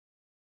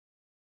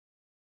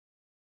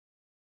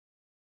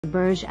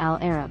Burj Al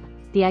Arab,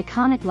 the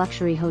iconic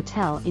luxury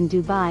hotel in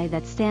Dubai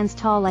that stands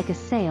tall like a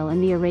sail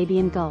in the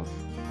Arabian Gulf.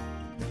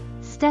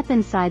 Step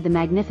inside the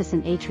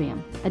magnificent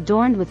atrium,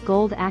 adorned with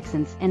gold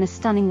accents and a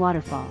stunning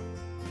waterfall.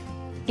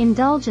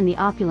 Indulge in the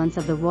opulence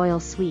of the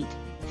royal suite,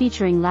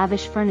 featuring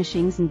lavish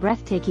furnishings and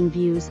breathtaking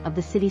views of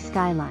the city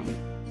skyline.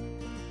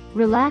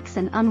 Relax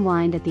and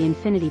unwind at the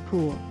infinity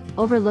pool,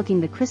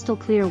 overlooking the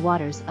crystal-clear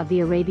waters of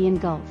the Arabian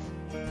Gulf.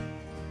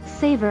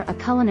 Savor a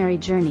culinary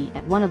journey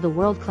at one of the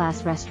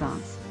world-class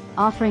restaurants,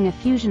 offering a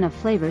fusion of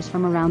flavors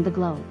from around the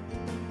globe.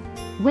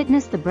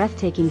 Witness the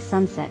breathtaking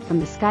sunset from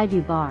the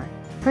Skyview Bar,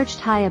 perched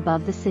high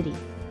above the city.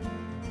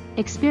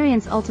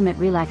 Experience ultimate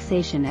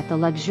relaxation at the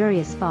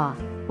luxurious spa,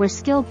 where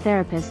skilled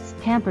therapists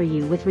pamper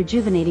you with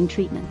rejuvenating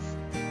treatments.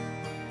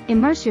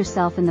 Immerse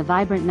yourself in the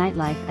vibrant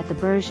nightlife at the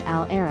Burj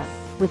Al Arab,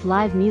 with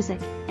live music,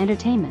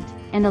 entertainment,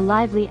 and a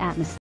lively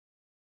atmosphere.